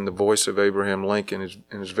 which is in the voice of Abraham Lincoln,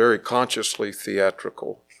 is very consciously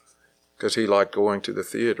theatrical because he liked going to the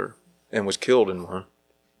theater and was killed in one.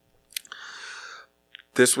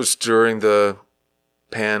 This was during the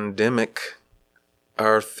pandemic.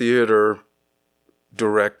 Our theater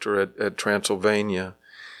director at Transylvania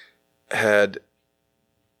had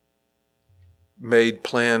made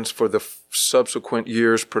plans for the subsequent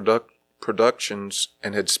year's productions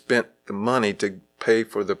and had spent the money to pay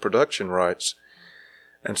for the production rights.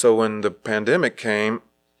 And so when the pandemic came,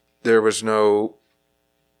 there was no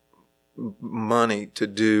money to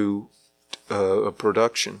do a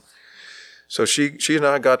production. So she and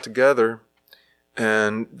I got together,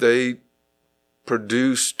 and they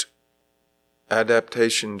produced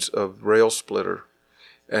adaptations of Rail Splitter,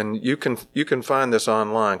 and you can find this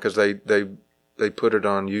online because they put it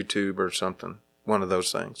on YouTube or something, one of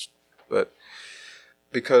those things. But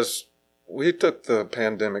because we took the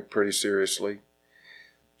pandemic pretty seriously,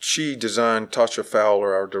 she designed, Tasha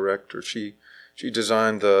Fowler, our director, she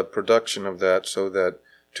designed the production of that so that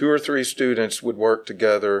 2 or 3 students would work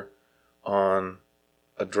together on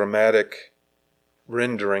a dramatic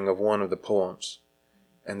rendering of one of the poems.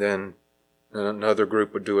 And then another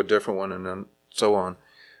group would do a different one, and then so on.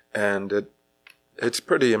 And it's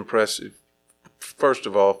pretty impressive. First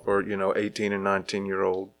of all, for 18 and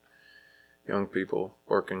 19-year-old young people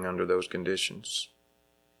working under those conditions.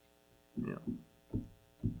 Yeah.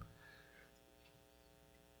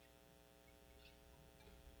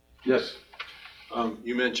 Yes.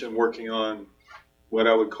 You mentioned working on what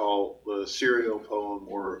I would call the serial poem,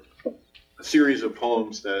 or a series of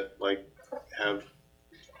poems that like have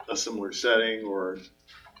a similar setting or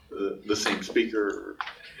the same speaker,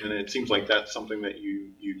 and it seems like that's something that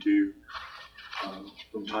you do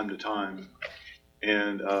from time to time.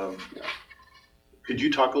 And could you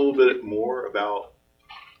talk a little bit more about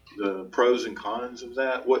the pros and cons of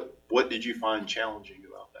that? What did you find challenging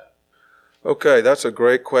about that? Okay, that's a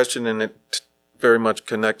great question, and it very much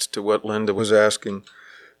connects to what Linda was asking.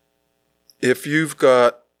 If you've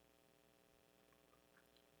got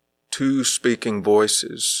two speaking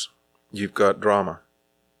voices, you've got drama.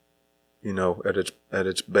 At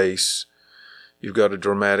its base, you've got a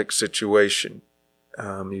dramatic situation.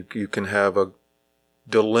 You can have a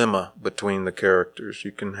dilemma between the characters.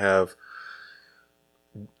 You can have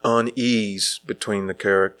unease between the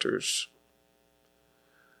characters.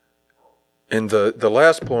 In the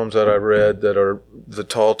last poems that I read that are the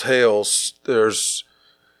tall tales, there's,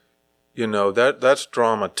 that's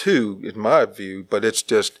drama too, in my view, but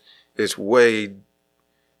it's way,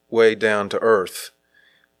 way down to earth.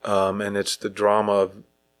 And it's the drama of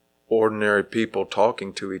ordinary people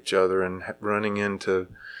talking to each other and running into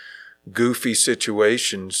goofy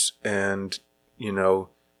situations and,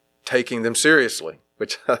 taking them seriously,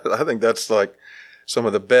 which I think that's like some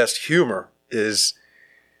of the best humor is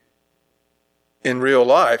in real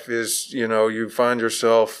life is, you find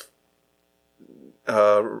yourself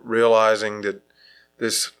realizing that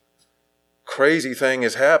this crazy thing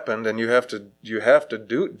has happened and you have to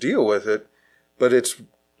deal with it, but it's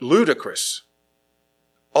ludicrous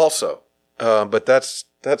also. But that's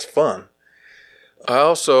fun.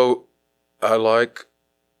 I like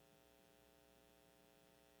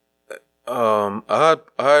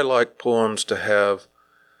poems to have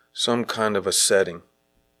some kind of a setting,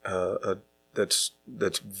 that's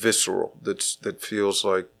visceral, that feels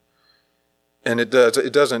like, and it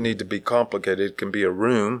doesn't need to be complicated. It can be a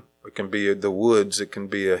room, it can be the woods, it can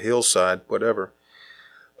be a hillside, whatever.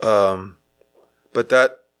 But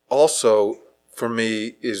that also, for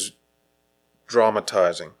me, is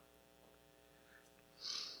dramatizing.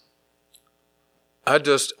 I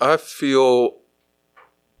feel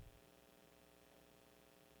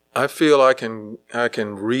I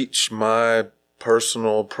can reach my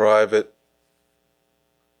personal, private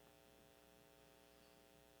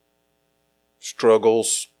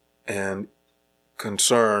struggles and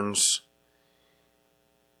concerns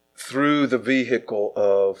through the vehicle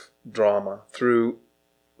of drama, through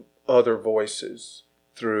other voices,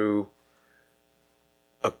 through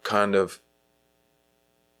a kind of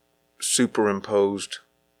superimposed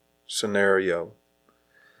scenario,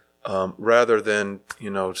 rather than,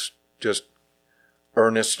 just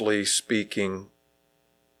earnestly speaking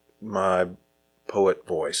my poet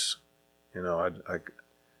voice.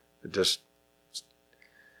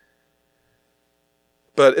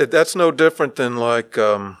 But that's no different than like,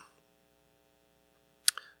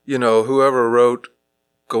 whoever wrote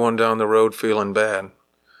Going Down the Road Feeling Bad.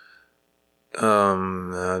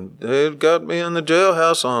 They've got me in the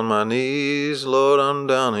jailhouse on my knees. Lord, I'm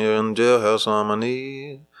down here in the jailhouse on my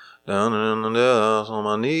knees. Down in the jailhouse on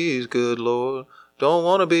my knees, good Lord. Don't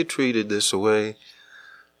want to be treated this way.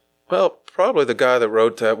 Well, probably the guy that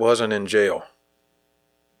wrote that wasn't in jail.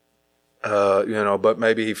 But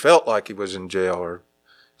maybe he felt like he was in jail or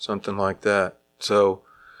something like that. So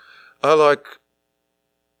I like,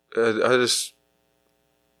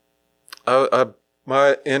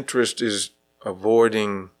 my interest is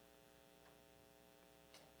avoiding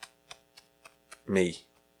me.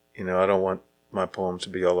 I don't want my poems to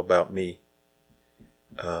be all about me.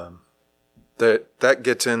 That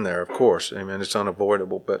gets in there, of course. I mean, it's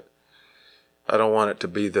unavoidable, but I don't want it to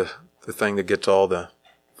be the thing that gets all the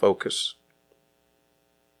focus.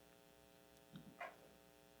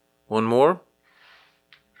 One more?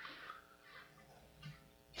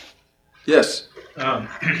 Yes. I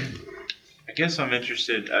guess I'm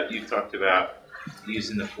interested. You talked about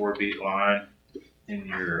using the 4-beat line in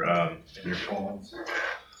your poems,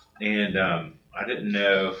 and I didn't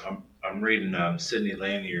know. I'm reading Sidney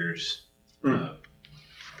Lanier's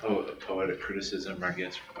poetic criticism, I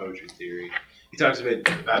guess, for poetry theory. He talks a bit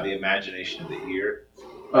about the imagination of the ear.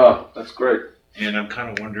 Oh, that's great. And I'm kind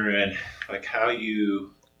of wondering, like, how do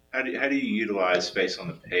you utilize space on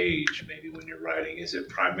the page? Maybe when you're writing, is it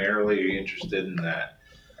primarily, are you interested in that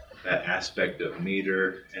aspect of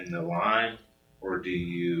meter and the line, or do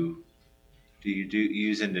you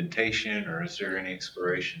use indentation, or is there any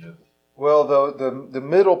exploration of? Well, the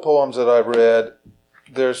middle poems that I've read,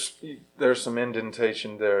 there's some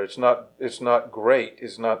indentation there. It's not great.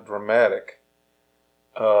 It's not dramatic,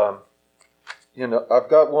 I've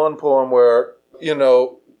got one poem where,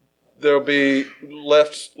 there'll be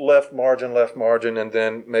left margin, and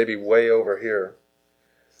then maybe way over here.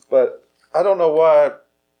 But I don't know why.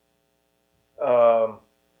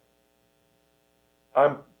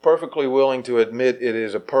 I'm perfectly willing to admit it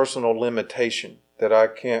is a personal limitation that I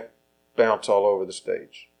can't bounce all over the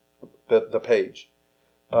stage, the page.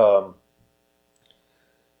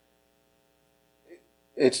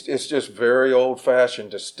 It's just very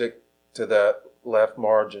old-fashioned to stick to that left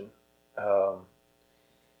margin.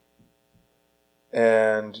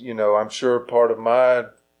 And I'm sure part of my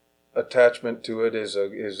attachment to it is a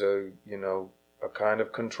kind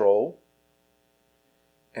of control.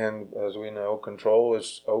 And as we know, control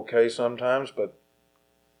is okay sometimes, but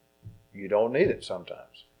you don't need it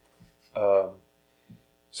sometimes.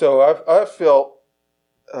 So I've felt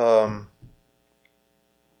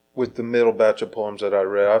with the middle batch of poems that I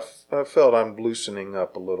read, I felt I'm loosening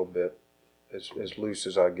up a little bit, as loose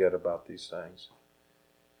as I get about these things.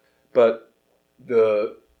 But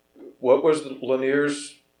what was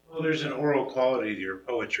Lanier's? Well, there's an oral quality to your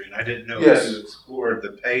poetry, and I didn't know Yes. if you explored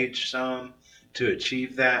the page some to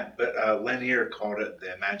achieve that, but Lanier called it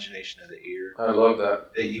the imagination of the ear. I love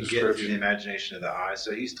that. That you get through the imagination of the eye.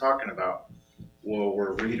 So he's talking about, well,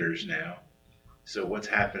 we're readers now. So what's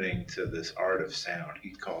happening to this art of sound?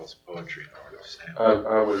 He calls poetry an art of sound.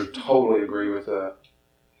 I would totally agree with that.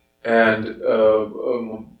 And a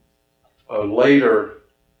later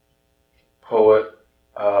poet,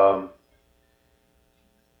 oh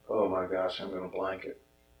my gosh, I'm going to blank it.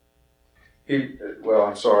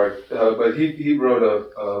 I'm sorry, but he wrote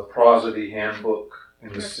a prosody handbook in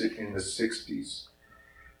the 60s,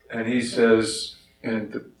 and he says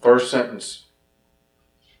in the first sentence,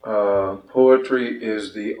 poetry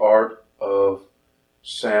is the art of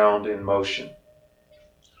sound in motion,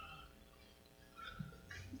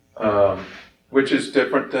 which is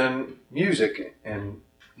different than music in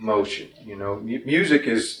motion. Music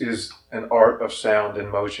is an art of sound in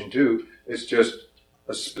motion too. It's just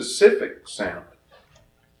a specific sound.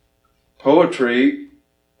 Poetry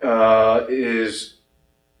is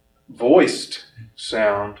voiced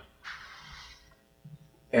sound,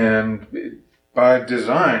 and by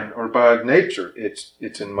design or by nature, it's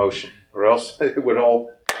in motion, or else it would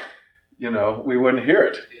all, we wouldn't hear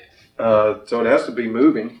it. So it has to be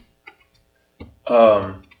moving.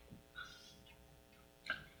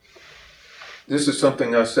 This is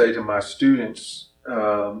something I say to my students,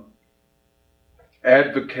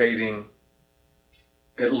 advocating,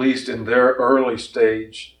 at least in their early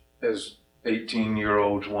stage as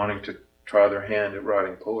 18-year-olds wanting to try their hand at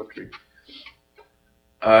writing poetry.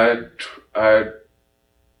 I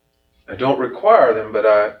don't require them, but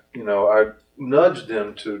I nudge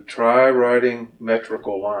them to try writing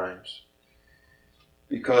metrical lines,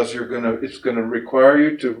 because it's gonna require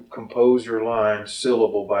you to compose your lines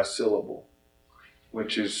syllable by syllable,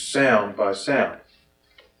 which is sound by sound,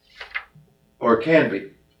 or can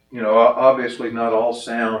be. Obviously not all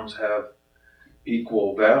sounds have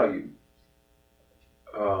equal value,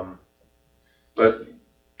 but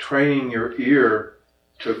training your ear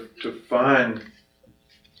to find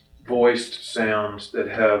voiced sounds that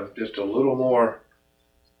have just a little more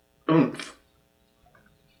oomph,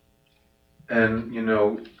 and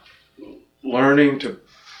learning to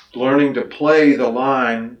play the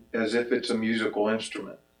line as if it's a musical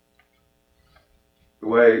instrument. The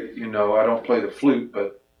way I don't play the flute,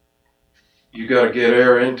 but you got to get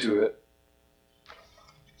air into it,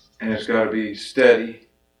 and it's got to be steady,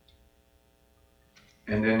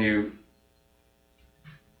 and then you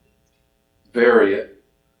vary it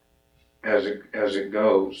as it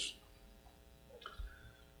goes.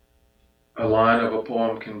 A line of a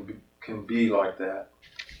poem can be like that.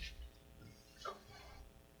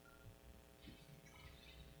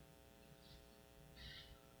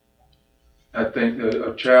 I think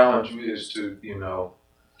a challenge is to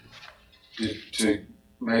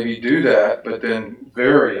maybe do that, but then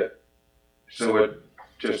vary it so it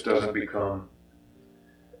just doesn't become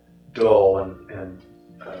dull and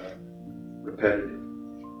repetitive.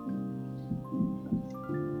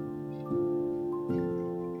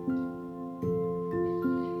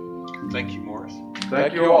 Thank you, Maurice.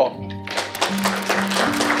 Thank you all.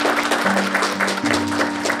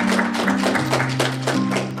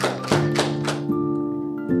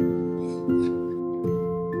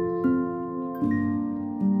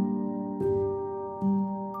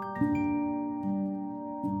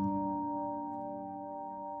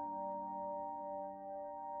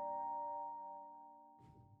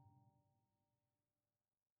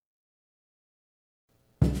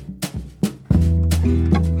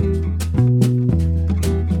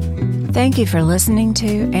 Thank you for listening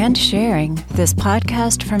to and sharing this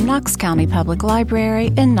podcast from Knox County Public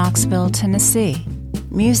Library in Knoxville, Tennessee.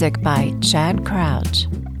 Music by Chad Crouch.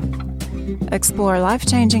 Explore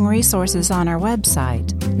life-changing resources on our website,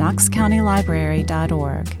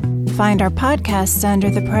 knoxcountylibrary.org. Find our podcasts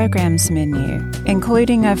under the Programs menu,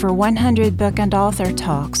 including over 100 book and author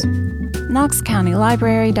talks.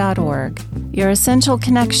 knoxcountylibrary.org, your essential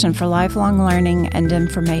connection for lifelong learning and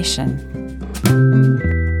information.